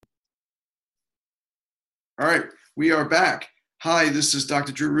All right, we are back. Hi, this is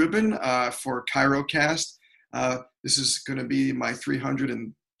Dr. Drew Rubin for ChiroCast. This is going to be my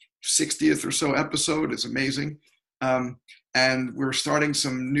 360th or so episode. It's amazing. And we're starting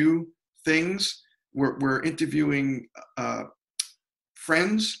some new things. We're interviewing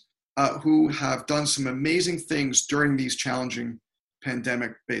friends who have done some amazing things during these challenging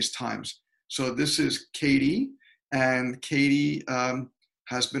pandemic-based times. So this is Katie, and Katie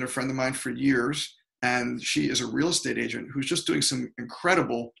has been a friend of mine for years. And she is a real estate agent who's just doing some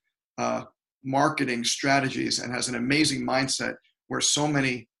incredible marketing strategies and has an amazing mindset where so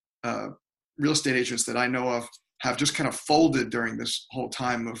many real estate agents that I know of have just kind of folded during this whole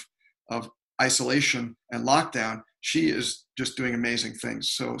time of isolation and lockdown. She is just doing amazing things.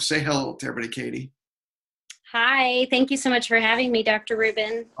 So say hello to everybody, Katie. Hi, thank you so much for having me, Dr.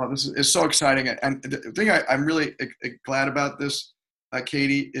 Rubin. Oh, this is so exciting. And the thing I'm really glad about this,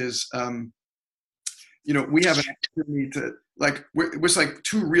 Katie, is we have an opportunity to, it's like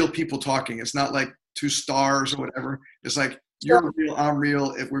two real people talking. It's not like two stars or whatever. It's like you're real, I'm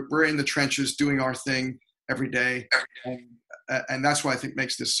real. We're in the trenches doing our thing every day. And that's why I think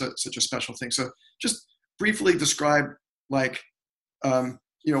makes this such a special thing. So just briefly describe what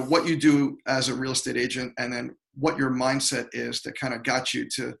you do as a real estate agent, and then what your mindset is that kind of got you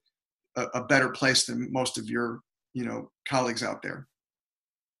to a better place than most of your, colleagues out there.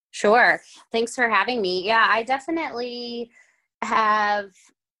 Sure. Thanks for having me. Yeah, I definitely have.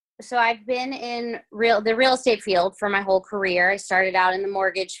 So I've been in the real estate field for my whole career. I started out in the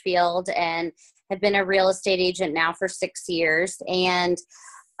mortgage field and have been a real estate agent now for 6 years. And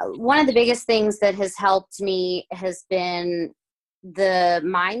one of the biggest things that has helped me has been the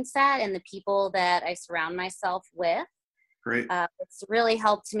mindset and the people that I surround myself with. Great. What's really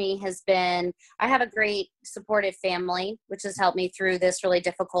helped me has been, I have a great supportive family, which has helped me through this really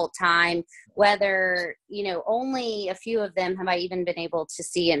difficult time. Whether, only a few of them have I even been able to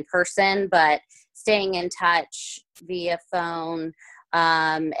see in person, but staying in touch via phone.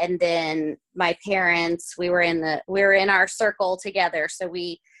 And then my parents, we were in our circle together. So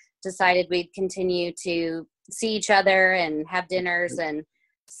we decided we'd continue to see each other and have dinners and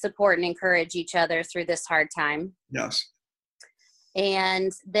support and encourage each other through this hard time. Yes.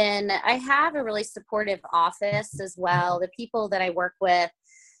 And then I have a really supportive office as well. The people that I work with,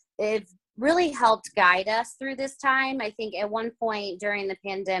 they've really helped guide us through this time. I think at one point during the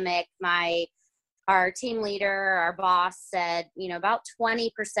pandemic, our team leader, our boss said, about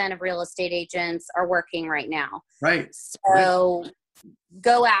 20% of real estate agents are working right now. Right. So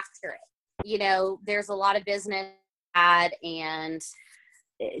go after it. There's a lot of business and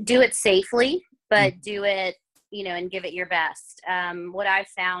do it safely, but do it, and give it your best. What I've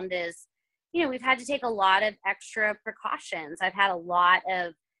found is, we've had to take a lot of extra precautions. I've had a lot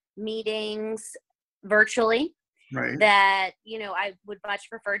of meetings virtually. Right. That, I would much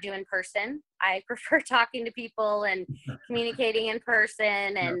prefer do in person. I prefer talking to people and communicating in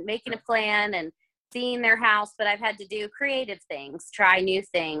person and making a plan and seeing their house. But I've had to do creative things, try new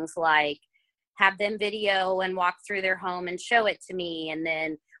things, like have them video and walk through their home and show it to me. And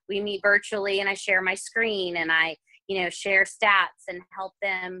then we meet virtually and I share my screen and I, share stats and help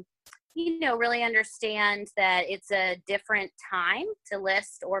them, really understand that it's a different time to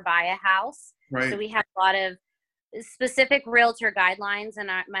list or buy a house. Right. So we have a lot of specific realtor guidelines, and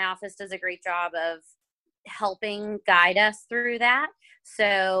my office does a great job of helping guide us through that.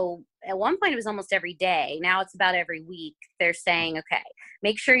 So at one point it was almost every day. Now it's about every week. They're saying, okay,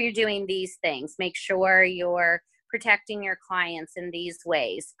 make sure you're doing these things. Make sure you're protecting your clients in these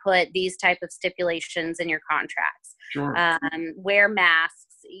ways. Put these type of stipulations in your contracts. Sure. Wear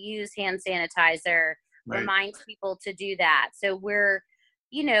masks, use hand sanitizer, Right. remind people to do that. So we're,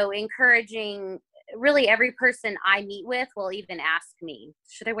 encouraging really every person I meet with will even ask me,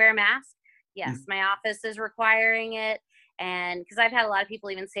 should I wear a mask? Yes, my office is requiring it. And because I've had a lot of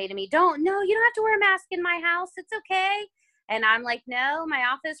people even say to me, you don't have to wear a mask in my house. It's okay. And I'm like, no, my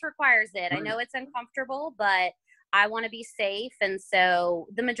office requires it. Right. I know it's uncomfortable, but I want to be safe. And so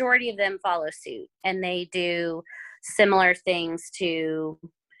the majority of them follow suit and they do similar things to,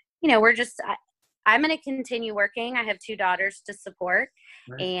 I'm going to continue working. I have 2 daughters to support.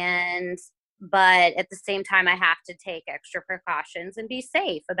 Right. But at the same time, I have to take extra precautions and be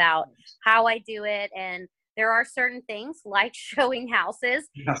safe about how I do it. And there are certain things like showing houses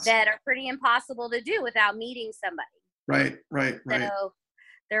that are pretty impossible to do without meeting somebody. Right. So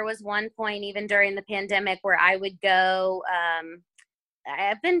there was one point even during the pandemic where I would go,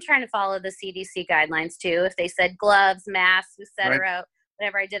 I've been trying to follow the CDC guidelines too. If they said gloves, masks, etc.,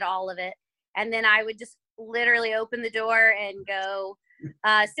 whatever, I did all of it. And then I would just literally open the door and go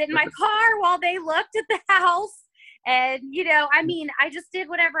sit in my car while they looked at the house. And, I mean, I just did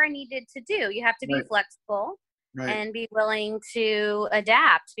whatever I needed to do. You have to be flexible and be willing to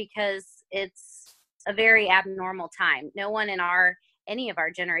adapt, because it's a very abnormal time. No one in any of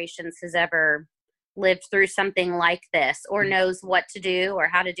our generations has ever lived through something like this, or knows what to do or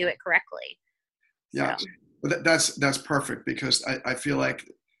how to do it correctly. Yeah, so. Well, that's perfect, because I feel like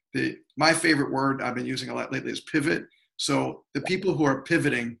my favorite word I've been using a lot lately is pivot. So the people who are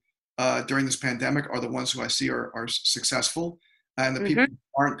pivoting during this pandemic are the ones who I see are successful, and the people who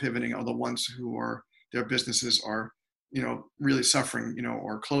aren't pivoting are the ones who their businesses are, really suffering,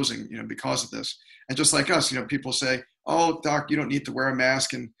 or closing, because of this. And just like us, people say, "Oh, doc, you don't need to wear a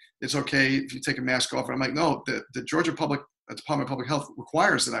mask, and it's okay if you take a mask off." And I'm like, no, the Georgia Department of Public Health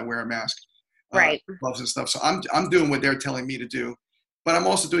requires that I wear a mask, gloves and stuff. So I'm doing what they're telling me to do, but I'm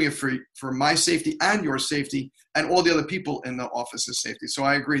also doing it for my safety and your safety and all the other people in the office's safety. So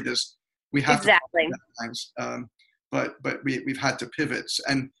I agree. We have to times, but we've had to pivot.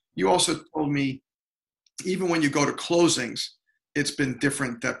 And you also told me, even when you go to closings, it's been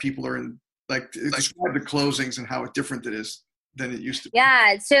different, that people are in, describe the closings and how different it is than it used to be.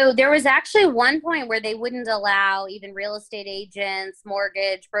 Yeah. So there was actually one point where they wouldn't allow even real estate agents,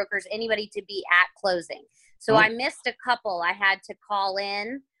 mortgage brokers, anybody to be at closing. So I missed a couple. I had to call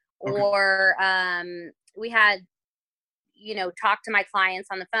in, or we had, talk to my clients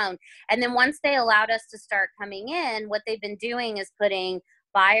on the phone. And then once they allowed us to start coming in, what they've been doing is putting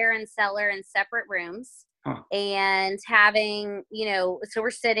buyer and seller in separate rooms, and having, so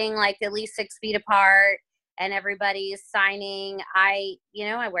we're sitting like at least 6 feet apart, and everybody's signing. I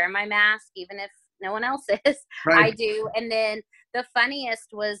wear my mask even if no one else is. I do. And then the funniest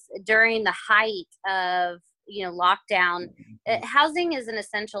was during the height of, lockdown. Housing is an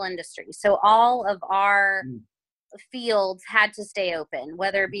essential industry. So all of our fields had to stay open,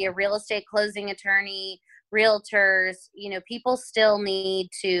 whether it be a real estate closing attorney, realtors, people still need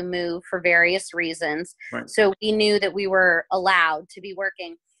to move for various reasons. So we knew that we were allowed to be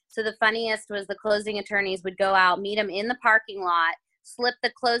working. So the funniest was the closing attorneys would go out, meet them in the parking lot, slip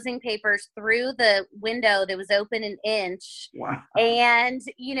the closing papers through the window that was open an inch, and,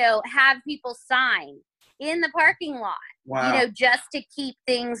 have people sign in the parking lot, just to keep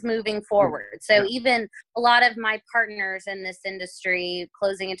things moving forward. So even a lot of my partners in this industry,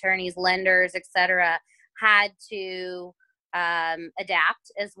 closing attorneys, lenders, etc., had to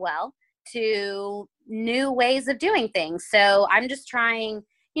adapt as well to new ways of doing things. So I'm just trying,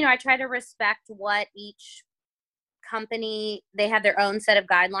 I try to respect what each company, they have their own set of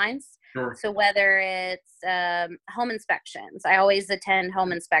guidelines. So whether it's home inspections, I always attend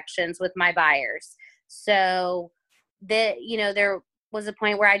home inspections with my buyers. So there was a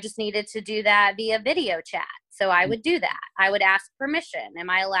point where I just needed to do that via video chat. So I would do that. I would ask permission. Am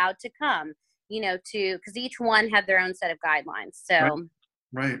I allowed to come? Because each one had their own set of guidelines. So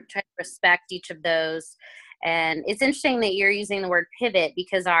try to respect each of those. And it's interesting that you're using the word pivot,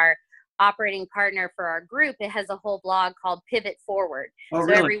 because our operating partner for our group, it has a whole blog called Pivot Forward. So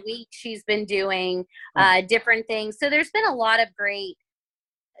every week she's been doing different things. So there's been a lot of great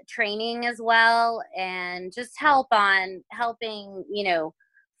training as well, and just helping,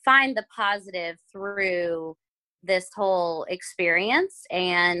 find the positive through this whole experience,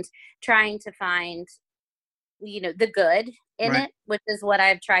 and trying to find, the good in it, which is what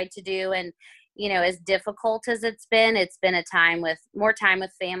I've tried to do. And, as difficult as it's been a time with more time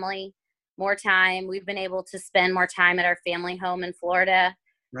with family, more time. We've been able to spend more time at our family home in Florida,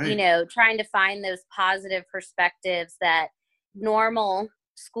 trying to find those positive perspectives that normal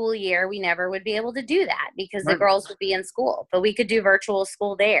school year, we never would be able to do that, because the girls would be in school, but we could do virtual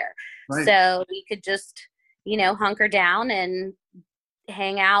school there. So we could just, hunker down and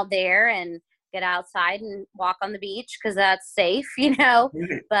hang out there and get outside and walk on the beach, because that's safe,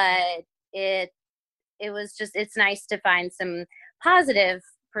 but it's nice to find some positive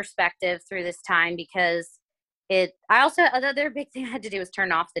perspective through this time, because another big thing I had to do was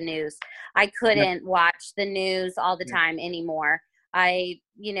turn off the news. I couldn't watch the news all the time anymore. I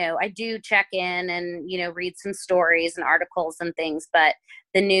do check in and, read some stories and articles and things, but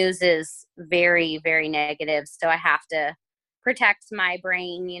the news is very, very negative. So I have to protect my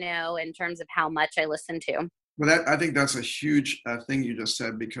brain, in terms of how much I listen to. Well, I think that's a huge thing you just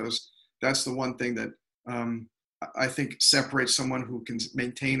said, because that's the one thing that I think separates someone who can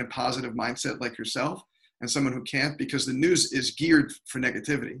maintain a positive mindset like yourself and someone who can't, because the news is geared for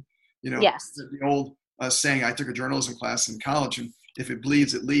negativity. The old saying, I took a journalism class in college, and if it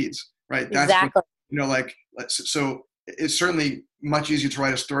bleeds, it leads, right? That's exactly. So it's certainly much easier to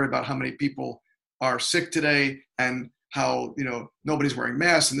write a story about how many people are sick today and how, nobody's wearing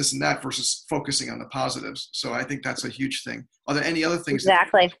masks and this and that versus focusing on the positives. So I think that's a huge thing. Are there any other things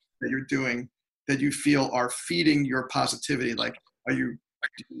Exactly. that you're doing that you feel are feeding your positivity? Like, do you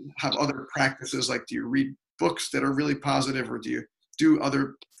have other practices? Like, do you read books that are really positive, or do you do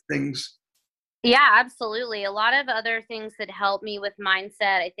other things? Yeah, absolutely. A lot of other things that help me with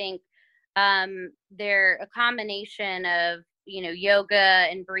mindset, I think they're a combination of, yoga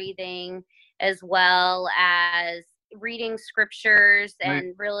and breathing, as well as reading scriptures Right.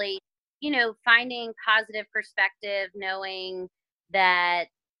 and really, finding positive perspective, knowing that,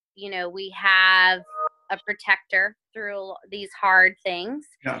 we have a protector through these hard things.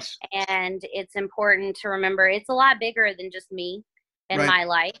 Yes. And it's important to remember it's a lot bigger than just me and Right. my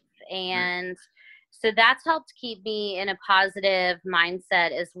life. And so that's helped keep me in a positive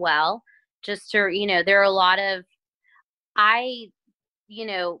mindset as well. Just to, there are a lot of, I,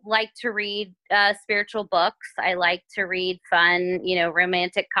 like to read spiritual books. I like to read fun,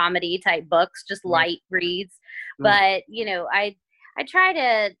 romantic comedy type books, just light reads. But, I try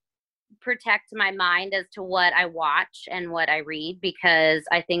to protect my mind as to what I watch and what I read, because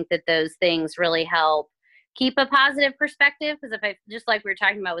I think that those things really help keep a positive perspective. Because if I, just like we were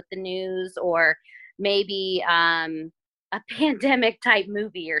talking about with the news, or maybe a pandemic type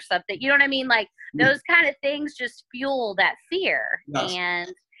movie or something, you know what I mean? Like those kind of things just fuel that fear. Yes.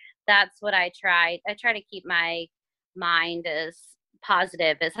 And that's what I try. I try to keep my mind as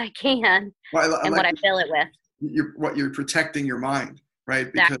positive as I can, and what I fill it with. You're protecting your mind, right?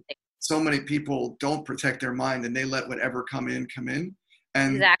 Because Exactly. so many people don't protect their mind and they let whatever come in.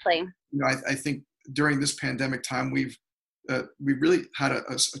 And Exactly. I think during this pandemic time, we really had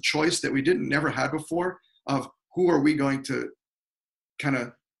a choice that we never had before, of who are we going to kind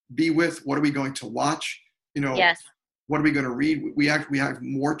of be with? What are we going to watch? Yes. What are we going to read? We have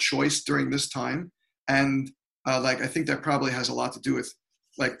more choice during this time. And I think that probably has a lot to do with,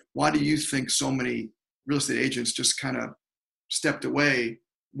 why do you think so many real estate agents just kind of stepped away,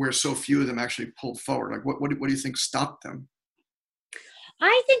 where so few of them actually pulled forward? Like, what do you think stopped them?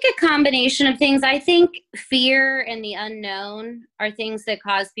 I think a combination of things. I think fear and the unknown are things that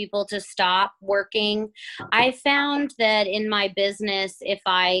cause people to stop working. I found that in my business, if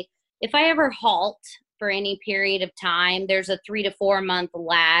I ever halt for any period of time, there's a 3 to 4 month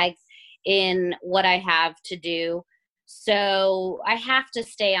lag in what I have to do. So I have to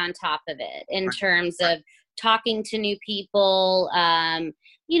stay on top of it in terms of talking to new people. One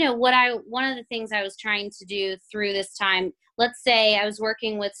of the things I was trying to do through this time, let's say I was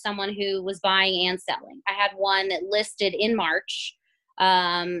working with someone who was buying and selling. I had one that listed in March,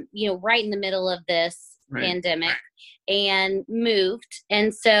 right in the middle of this pandemic, and moved.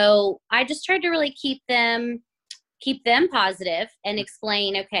 And so I just tried to really keep them positive and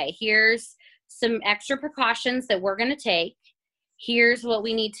explain, okay, here's some extra precautions that we're going to take. Here's what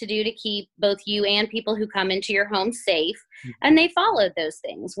we need to do to keep both you and people who come into your home safe. And they followed those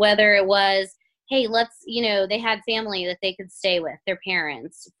things, whether it was, hey, they had family that they could stay with, their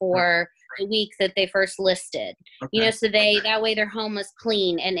parents, for the week that they first listed, so that way their home was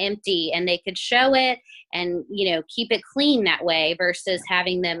clean and empty, and they could show it and, keep it clean that way versus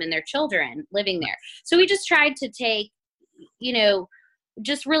having them and their children living there. So we just tried to take,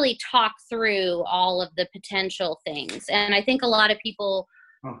 just really talk through all of the potential things. And I think a lot of people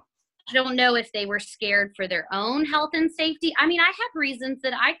don't know if they were scared for their own health and safety. I mean, I have reasons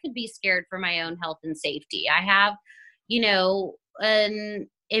that I could be scared for my own health and safety. I have, an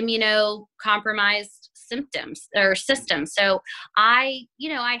immunocompromised symptoms or system. So I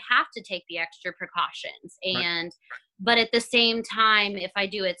have to take the extra precautions. But at the same time, if I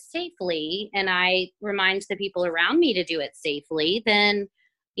do it safely and I remind the people around me to do it safely, then,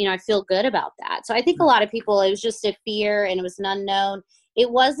 I feel good about that. So I think a lot of people, it was just a fear and it was an unknown. It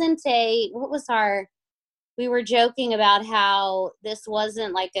wasn't we were joking about how this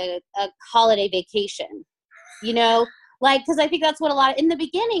wasn't like a holiday vacation, because I think that's what in the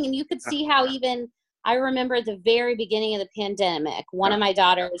beginning, and you could see how even, I remember at the very beginning of the pandemic, one of my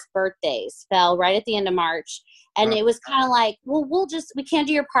daughter's birthdays fell right at the end of March. And it was kind of like, well, we can't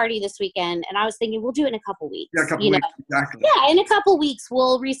do your party this weekend. And I was thinking, we'll do it in a couple weeks. Yeah, a couple weeks, exactly. Yeah, in a couple weeks,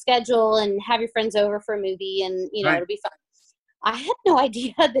 we'll reschedule and have your friends over for a movie, and, it'll be fun. I had no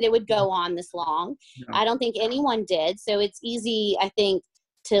idea that it would go on this long. No. I don't think anyone did. So it's easy, I think,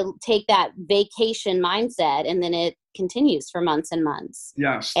 to take that vacation mindset, and then it continues for months and months.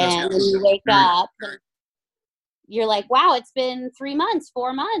 Yes. And when you wake up, you're like, wow, it's been 3 months,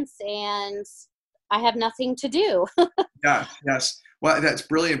 4 months, and I have nothing to do. Yes. Well, that's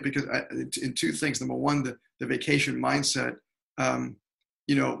brilliant, because in two things. Number one, the vacation mindset. When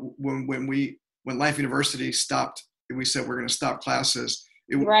Life University stopped we said we're going to stop classes,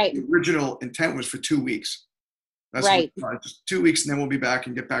 Right. the original intent was for 2 weeks. That's Right. just 2 weeks, and then we'll be back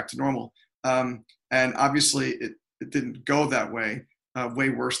and get back to normal. And obviously, it didn't go that way. Way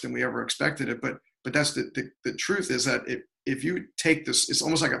worse than we ever expected it. But that's the truth is that if you take this, it's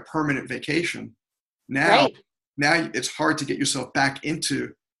almost like a permanent vacation. Now it's hard to get yourself back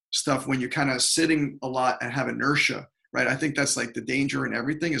into stuff when you're kind of sitting a lot and have inertia, right? I think that's like the danger in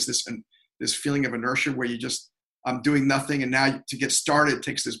everything is this feeling of inertia where you just, I'm doing nothing, and now to get started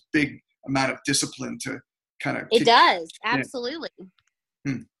takes this big amount of discipline to kind of. It does, absolutely.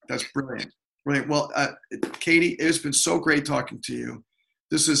 That's brilliant. Brilliant. Well, Katie, it's been so great talking to you.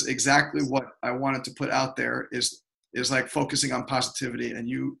 This is exactly what I wanted to put out there is like focusing on positivity. And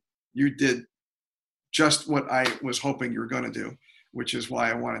you did just what I was hoping you were going to do, which is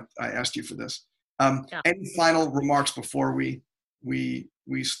why I asked you for this. Any final remarks before we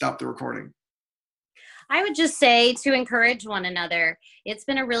stop the recording? I would just say to encourage one another. It's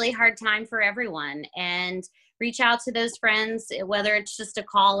been a really hard time for everyone, and reach out to those friends, whether it's just a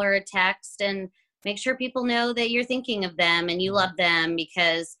call or a text, and make sure people know that you're thinking of them and you love them,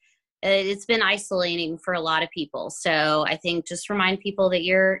 because it's been isolating for a lot of people. So I think just remind people that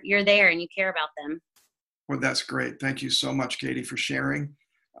you're there and you care about them. Well, that's great. Thank you so much, Katie, for sharing.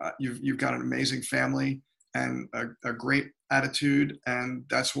 You've got an amazing family and a great attitude, and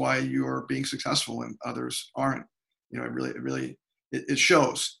that's why you're being successful and others aren't. You know, it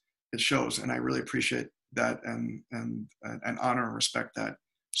shows. It shows, and I really appreciate that and honor and respect that.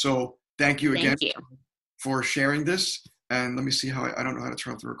 So thank you again for sharing this. And let me see how I don't know how to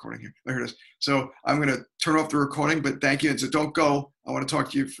turn off the recording here. There it is. So I'm going to turn off the recording, but thank you. And so don't go. I want to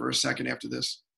talk to you for a second after this.